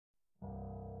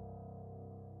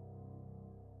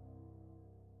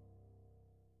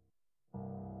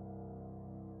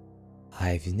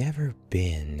I've never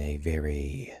been a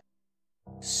very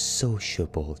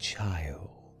sociable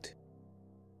child.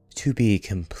 To be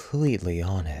completely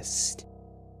honest,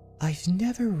 I've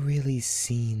never really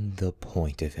seen the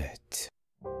point of it.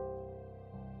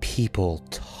 People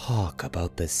talk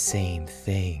about the same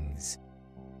things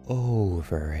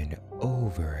over and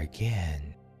over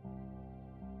again.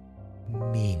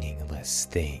 Meaningless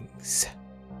things.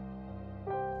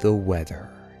 The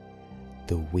weather,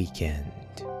 the weekend,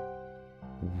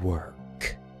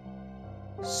 work,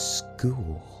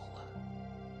 school.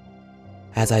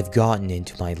 As I've gotten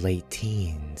into my late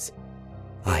teens,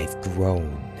 I've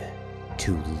grown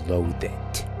to loathe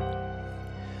it.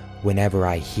 Whenever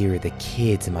I hear the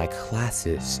kids in my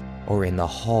classes or in the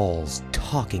halls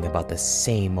talking about the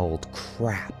same old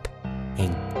crap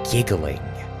and giggling,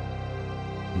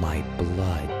 my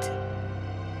blood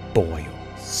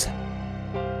boils.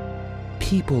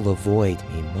 People avoid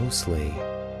me mostly,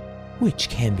 which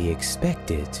can be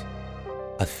expected.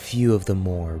 A few of the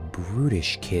more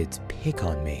brutish kids pick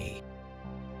on me,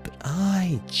 but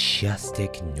I just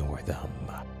ignore them.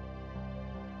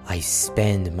 I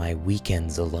spend my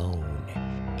weekends alone,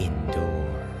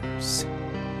 indoors.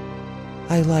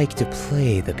 I like to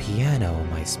play the piano in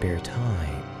my spare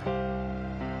time.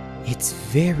 It's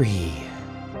very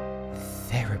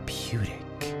therapeutic.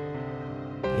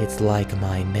 It's like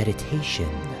my meditation.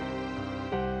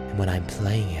 And when I'm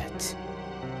playing it,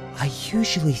 I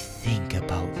usually think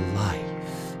about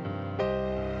life.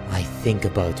 I think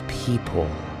about people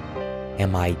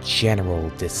and my general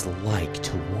dislike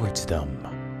towards them.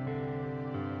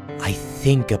 I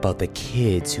think about the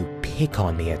kids who pick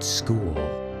on me at school.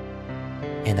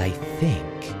 And I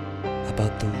think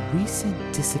about the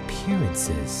recent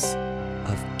disappearances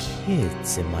of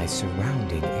kids in my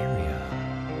surrounding area.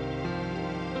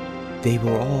 They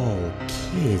were all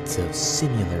kids of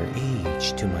similar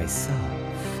age to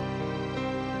myself,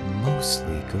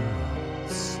 mostly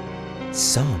girls,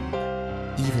 some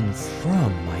even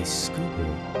from my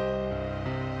school,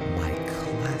 my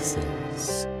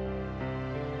classes.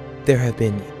 There have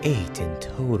been 8 in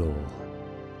total.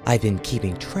 I've been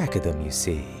keeping track of them, you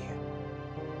see.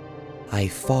 I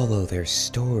follow their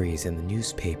stories in the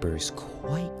newspapers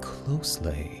quite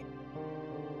closely.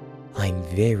 I'm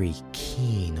very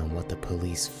keen on what the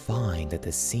police find at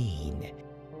the scene,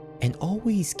 and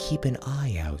always keep an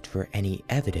eye out for any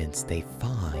evidence they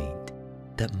find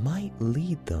that might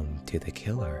lead them to the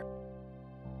killer.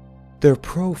 Their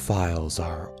profiles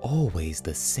are always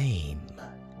the same.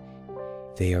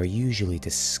 They are usually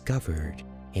discovered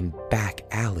in back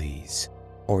alleys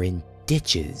or in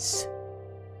ditches,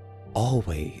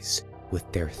 always with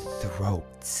their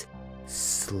throats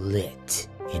slit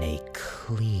in a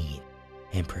clean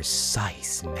and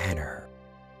precise manner.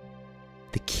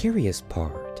 The curious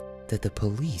part that the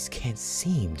police can't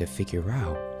seem to figure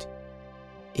out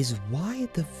is why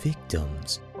the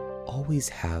victims always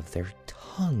have their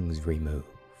tongues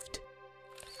removed,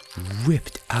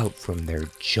 ripped out from their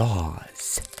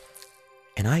jaws.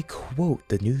 And I quote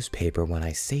the newspaper when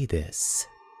I say this.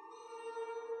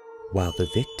 While the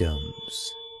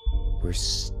victims were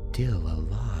still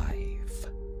alive.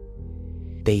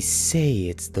 They say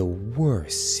it's the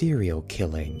worst serial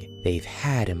killing they've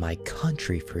had in my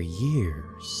country for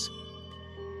years.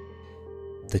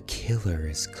 The killer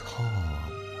is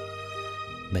calm,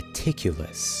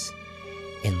 meticulous,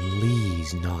 and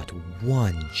leaves not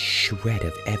one shred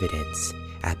of evidence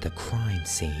at the crime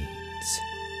scenes.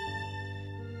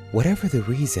 Whatever the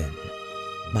reason,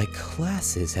 my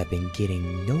classes have been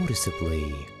getting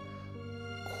noticeably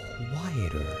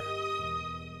quieter,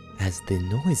 as the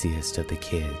noisiest of the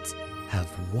kids have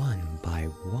one by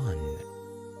one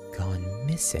gone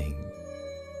missing,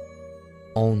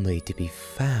 only to be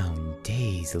found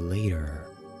days later,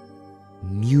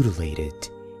 mutilated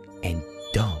and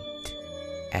dumped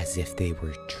as if they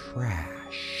were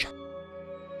trash.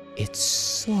 It's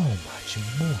so much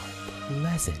more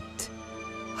pleasant.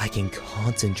 I can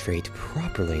concentrate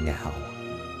properly now.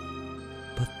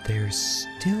 But there's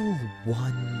still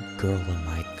one girl in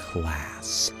my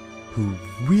class who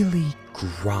really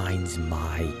grinds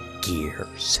my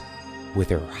gears with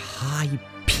her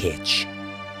high-pitched,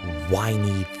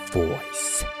 whiny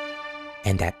voice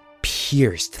and that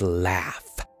pierced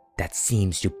laugh that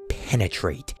seems to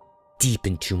penetrate deep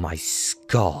into my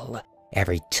skull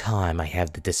every time I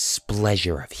have the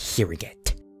displeasure of hearing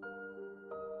it.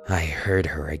 I heard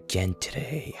her again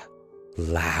today,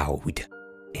 loud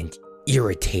and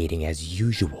irritating as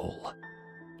usual,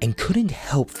 and couldn't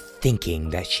help thinking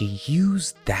that she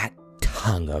used that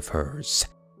tongue of hers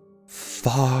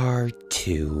far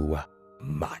too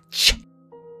much.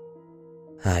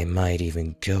 I might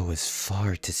even go as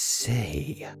far to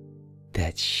say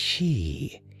that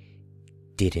she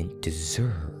didn't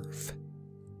deserve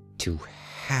to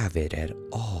have it at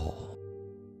all.